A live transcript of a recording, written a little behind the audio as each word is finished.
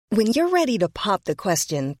When you're ready to pop the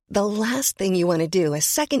question, the last thing you want to do is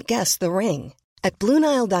second-guess the ring. At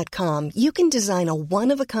BlueNile.com, you can design a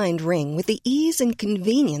one-of-a-kind ring with the ease and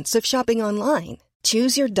convenience of shopping online.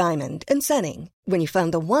 Choose your diamond and setting. When you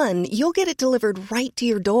find the one, you'll get it delivered right to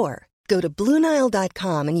your door. Go to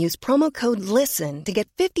BlueNile.com and use promo code LISTEN to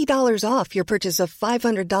get $50 off your purchase of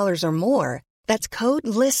 $500 or more. That's code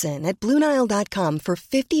LISTEN at BlueNile.com for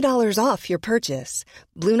 $50 off your purchase.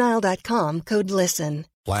 BlueNile.com, code LISTEN.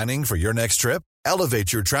 Planning for your next trip?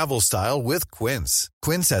 Elevate your travel style with Quince.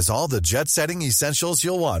 Quince has all the jet-setting essentials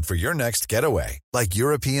you'll want for your next getaway, like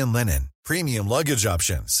European linen, premium luggage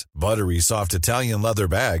options, buttery soft Italian leather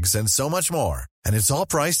bags, and so much more. And it's all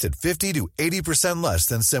priced at 50 to 80% less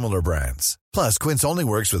than similar brands. Plus, Quince only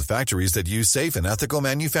works with factories that use safe and ethical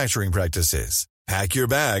manufacturing practices. Pack your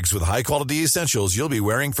bags with high-quality essentials you'll be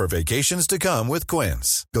wearing for vacations to come with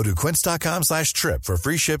Quince. Go to quince.com/trip for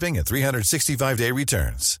free shipping and 365-day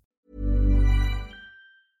returns.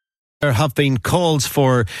 There have been calls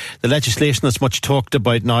for the legislation that's much talked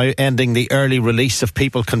about now, ending the early release of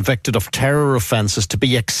people convicted of terror offences, to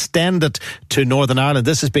be extended to Northern Ireland.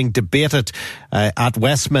 This is being debated at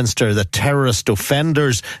Westminster, the Terrorist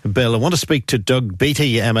Offenders Bill. I want to speak to Doug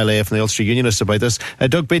Beattie, MLA from the Ulster Unionists, about this.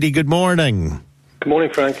 Doug Beattie, good morning. Good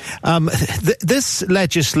morning, Frank. This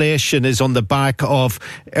legislation is on the back of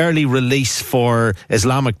early release for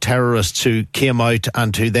Islamic terrorists who came out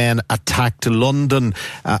and who then attacked London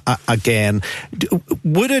again.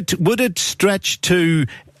 Would it stretch to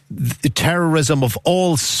terrorism of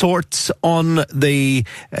all sorts on the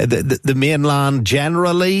mainland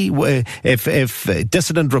generally? If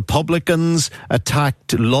dissident Republicans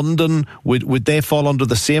attacked London, would they fall under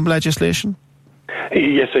the same legislation?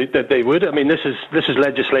 Yes, they would. I mean, this is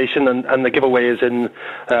legislation, and the giveaway is in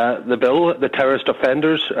the bill, the Terrorist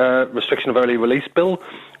Offenders Restriction of Early Release Bill.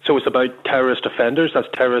 So it's about terrorist offenders, that's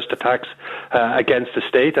terrorist attacks against the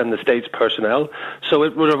state and the state's personnel. So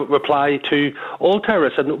it would reply to all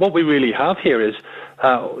terrorists. And what we really have here is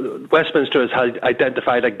Westminster has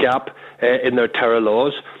identified a gap in their terror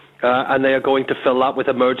laws, and they are going to fill that with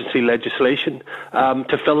emergency legislation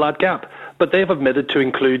to fill that gap. But they've admitted to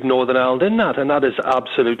include Northern Ireland in that, and that is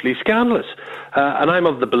absolutely scandalous. And I'm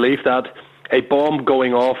of the belief that a bomb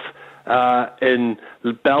going off in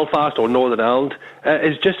Belfast or Northern Ireland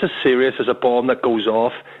is just as serious as a bomb that goes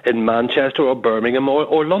off in Manchester or Birmingham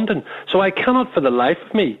or London. So I cannot for the life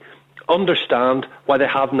of me understand why they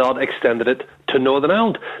have not extended it to Northern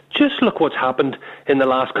Ireland. Just look what's happened in the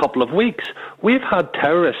last couple of weeks. We've had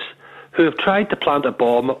terrorists who have tried to plant a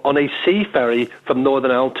bomb on a sea ferry from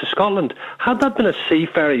Northern Ireland to Scotland. Had that been a sea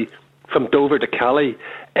ferry from Dover to Calais,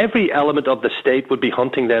 every element of the state would be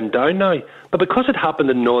hunting them down now. But because it happened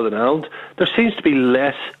in Northern Ireland, there seems to be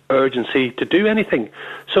less urgency to do anything.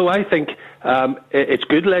 So I think it's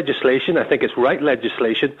good legislation. I think it's right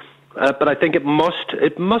legislation. But I think it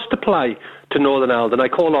must apply to Northern Ireland. And I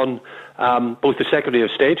call on both the Secretary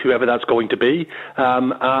of State, whoever that's going to be,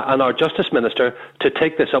 and our Justice Minister to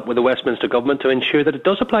take this up with the Westminster Government to ensure that it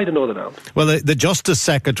does apply to Northern Ireland. Well, the Justice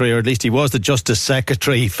Secretary, or at least he was the Justice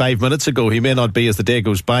Secretary 5 minutes ago, he may not be as the day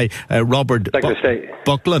goes by, Robert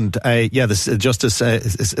Buckland,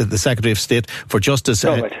 the Secretary of State for Justice,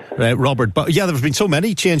 Robert. There have been so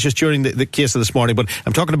many changes during the case of this morning, but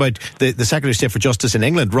I'm talking about the Secretary of State for Justice in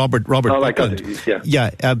England, Robert Buckland.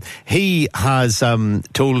 He has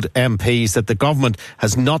told MPs that the government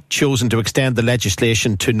has not chosen to extend the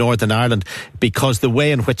legislation to Northern Ireland because the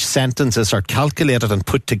way in which sentences are calculated and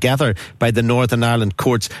put together by the Northern Ireland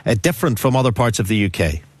courts are different from other parts of the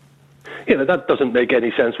UK. That doesn't make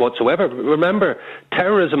any sense whatsoever. Remember,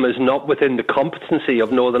 terrorism is not within the competency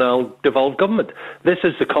of Northern Ireland devolved government. This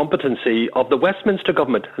is the competency of the Westminster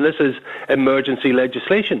government, and this is emergency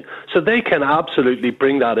legislation. So they can absolutely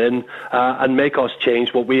bring that in and make us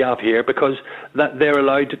change what we have here because that they're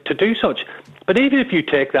allowed to do such. But even if you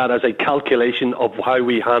take that as a calculation of how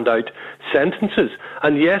we hand out sentences,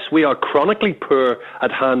 and yes, we are chronically poor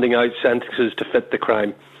at handing out sentences to fit the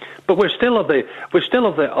crime. But we're still of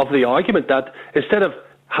the argument that instead of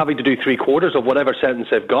having to do 3/4 of whatever sentence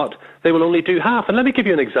they've got, they will only do half. And let me give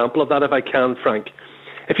you an example of that if I can, Frank.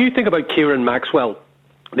 If you think about Kieran Maxwell,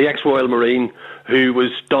 the ex-Royal Marine who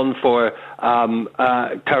was done for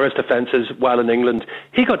terrorist offences while in England,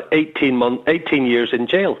 he got 18 years in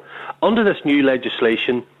jail. Under this new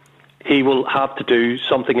legislation, he will have to do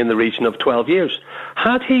something in the region of 12 years.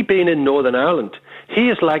 Had he been in Northern Ireland, he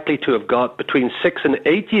is likely to have got between 6 and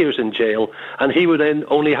 8 years in jail, and he would then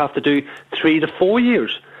only have to do 3 to 4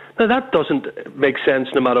 years. Now, that doesn't make sense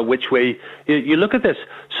no matter which way you look at this.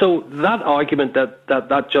 So that argument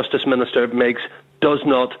that Justice Minister makes does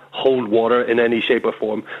not hold water in any shape or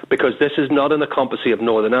form, because this is not in the competency of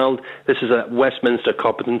Northern Ireland. This is a Westminster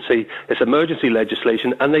competency. It's emergency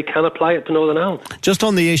legislation, and they can apply it to Northern Ireland. Just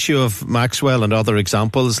on the issue of Maxwell and other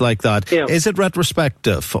examples like that, is it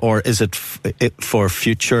retrospective, or is it for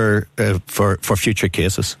future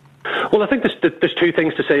cases? Well, I think there's two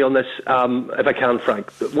things to say on this, if I can,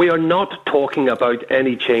 Frank. We are not talking about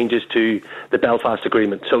any changes to the Belfast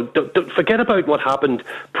Agreement. So don't forget about what happened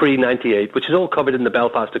pre-98, which is all covered in the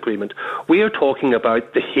Belfast Agreement. We are talking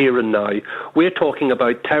about the here and now. We're talking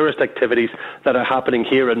about terrorist activities that are happening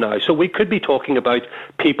here and now. So we could be talking about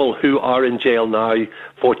people who are in jail now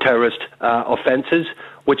for terrorist offences,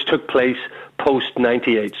 which took place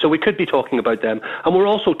post-98. So we could be talking about them. And we're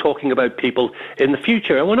also talking about people in the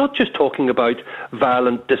future. And we're not just talking about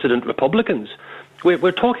violent dissident Republicans.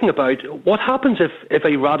 We're talking about what happens if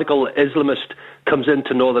a radical Islamist comes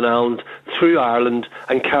into Northern Ireland through Ireland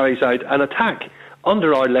and carries out an attack.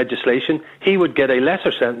 Under our legislation, he would get a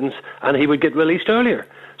lesser sentence and he would get released earlier.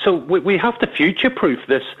 So we have to future-proof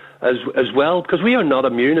this as well, because we are not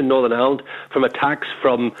immune in Northern Ireland from attacks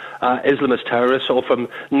from Islamist terrorists or from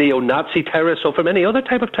neo-Nazi terrorists or from any other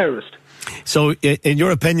type of terrorist. So, in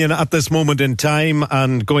your opinion, at this moment in time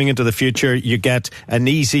and going into the future, you get an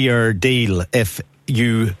easier deal if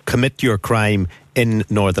you commit your crime in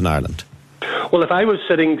Northern Ireland? Well, if I was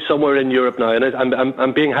sitting somewhere in Europe now, and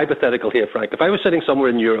I'm being hypothetical here, Frank, if I was sitting somewhere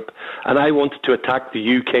in Europe and I wanted to attack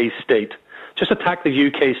the UK state, just attack the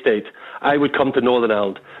UK state, I would come to Northern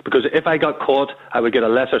Ireland, because if I got caught, I would get a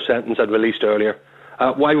lesser sentence and released earlier.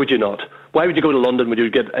 Why would you not? Why would you go to London when you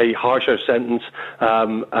get a harsher sentence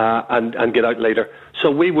and get out later? So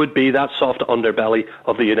we would be that soft underbelly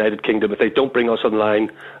of the United Kingdom if they don't bring us in line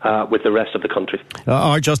with the rest of the country.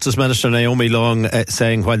 Our Justice Minister Naomi Long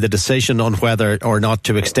saying while the decision on whether or not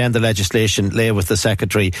to extend the legislation lay with the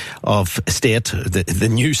Secretary of State, the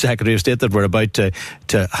new Secretary of State that we're about to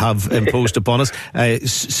have imposed upon us,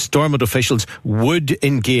 Stormont officials would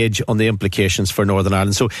engage on the implications for Northern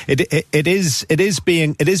Ireland. So it is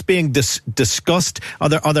being discussed.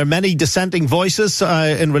 Are there many dissenting voices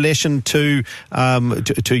in relation to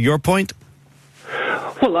your point?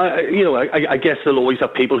 Well, I guess there'll always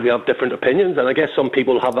have people who have different opinions, and I guess some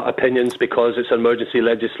people have opinions because it's emergency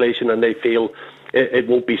legislation and they feel it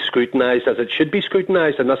won't be scrutinised as it should be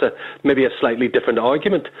scrutinised, and that's maybe a slightly different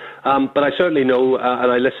argument. But I certainly know,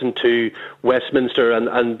 and I listen to Westminster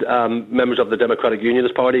and members of the Democratic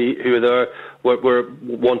Unionist Party who are there, were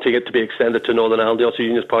wanting it to be extended to Northern Ireland. The Ulster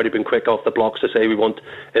Unionist Party have been quick off the blocks to say we want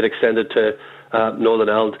it extended to Northern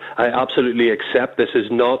Ireland. I absolutely accept this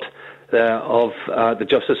is not of the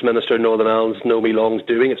Justice Minister in Northern Ireland's, Naomi Long's,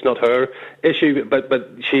 doing. It's not her issue, but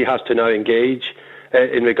she has to now engage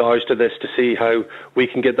in regards to this to see how we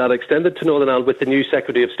can get that extended to Northern Ireland with the new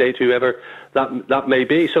Secretary of State, whoever that may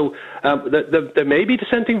be. So there may be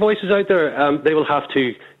dissenting voices out there. They will have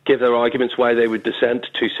to give their arguments why they would dissent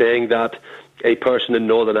to saying that a person in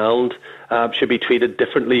Northern Ireland should be treated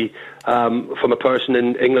differently from a person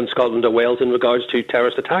in England, Scotland or Wales in regards to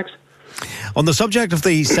terrorist attacks. On the subject of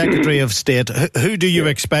the Secretary of State, who do you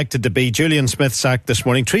expect it to be? Julian Smith sacked this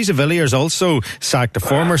morning. Theresa Villiers also sacked, a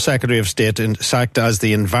former Secretary of State, sacked as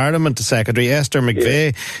the Environment Secretary. Esther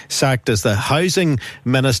McVey sacked as the Housing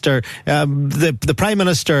Minister. The Prime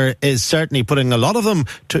Minister is certainly putting a lot of them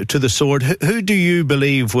to the sword. Who do you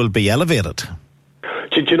believe will be elevated?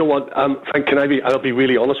 Do you know what, Frank, I'll be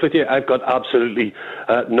really honest with you. I've got absolutely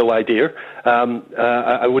no idea.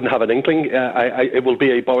 I wouldn't have an inkling. It will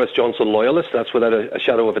be a Boris Johnson loyalist, that's without a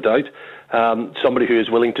shadow of a doubt. Somebody who is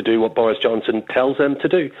willing to do what Boris Johnson tells them to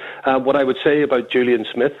do. What I would say about Julian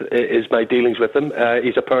Smith is my dealings with him.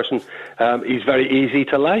 He's a person, he's very easy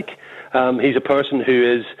to like. He's a person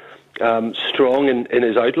who is strong in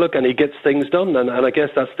his outlook, and he gets things done, and I guess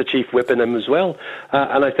that's the chief whip in him as well.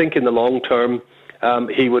 And I think in the long term,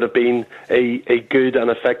 he would have been a good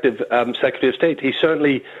and effective Secretary of State. He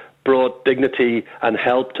certainly brought dignity and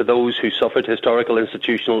help to those who suffered historical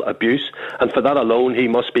institutional abuse, and for that alone he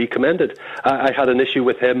must be commended. I had an issue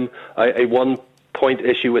with him, a one-point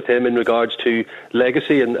issue with him in regards to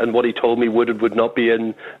legacy and what he told me would and would not be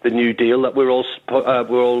in the New Deal that we're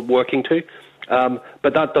all working to.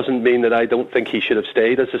 But that doesn't mean that I don't think he should have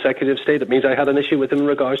stayed as the Secretary of State. It means I had an issue with him in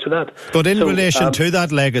regards to that. But in relation to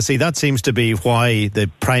that legacy, that seems to be why the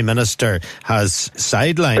Prime Minister has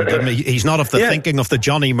sidelined him. He's not of the thinking of the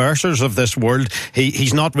Johnny Mercers of this world.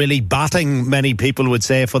 He's not really batting, many people would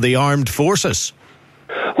say, for the armed forces.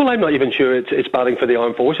 Well, I'm not even sure it's batting for the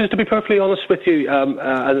armed forces, to be perfectly honest with you.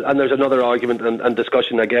 And there's another argument and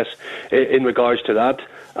discussion, I guess, in regards to that.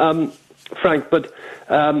 Frank, but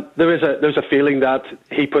there's a feeling that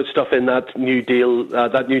he put stuff in that new deal,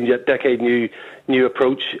 that new decade, new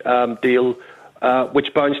approach deal,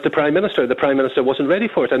 which bounced the Prime Minister. The Prime Minister wasn't ready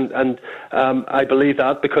for it, and I believe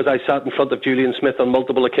that because I sat in front of Julian Smith on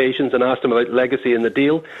multiple occasions and asked him about legacy in the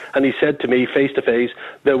deal, and he said to me face to face,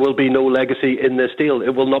 there will be no legacy in this deal.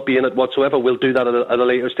 It will not be in it whatsoever. We'll do that at a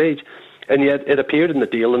later stage. And yet it appeared in the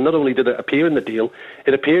deal, and not only did it appear in the deal,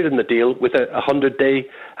 it appeared in the deal with a 100-day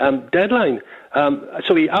deadline.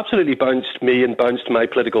 So he absolutely bounced me and bounced my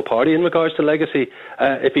political party in regards to legacy.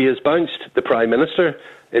 If he has bounced the Prime Minister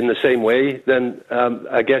in the same way, then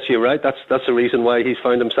I guess you're right. That's the reason why he's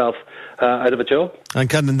found himself out of a job. And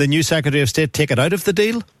can the new Secretary of State take it out of the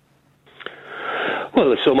deal? Well,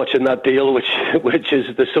 there's so much in that deal, which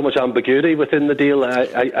is there's so much ambiguity within the deal.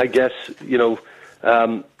 I guess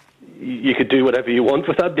you could do whatever you want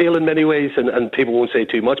with that deal in many ways, and people won't say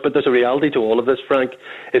too much, but there's a reality to all of this, Frank,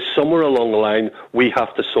 is somewhere along the line we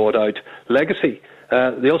have to sort out legacy.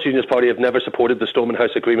 The Ulster Unionist Party have never supported the Stormont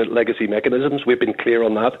House Agreement legacy mechanisms. We've been clear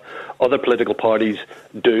on that. Other political parties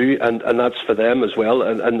do, and that's for them as well,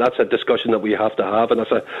 and that's a discussion that we have to have, and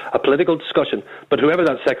that's a political discussion. But whoever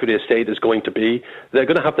that Secretary of State is going to be, they're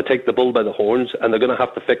going to have to take the bull by the horns, and they're going to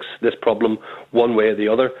have to fix this problem one way or the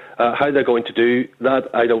other. How they're going to do that,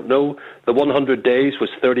 I don't know. The 100 days was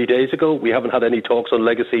 30 days ago. We haven't had any talks on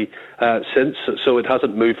legacy since, so it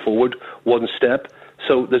hasn't moved forward one step.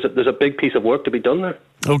 So there's a big piece of work to be done there.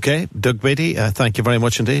 OK, Doug Beattie, thank you very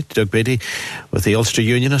much indeed. Doug Beattie with the Ulster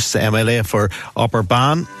Unionists, MLA for Upper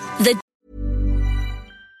Bann.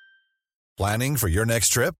 Planning for your next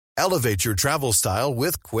trip? Elevate your travel style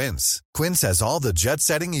with Quince. Quince has all the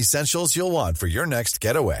jet-setting essentials you'll want for your next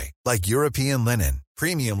getaway, like European linen,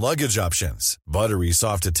 premium luggage options, buttery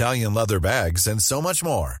soft Italian leather bags, and so much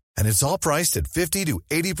more. And it's all priced at 50 to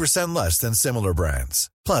 80% less than similar brands.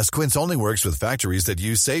 Plus, Quince only works with factories that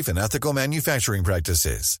use safe and ethical manufacturing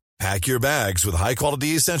practices. Pack your bags with high-quality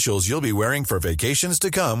essentials you'll be wearing for vacations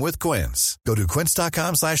to come with Quince. Go to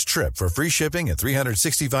quince.com/trip for free shipping and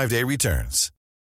 365-day returns.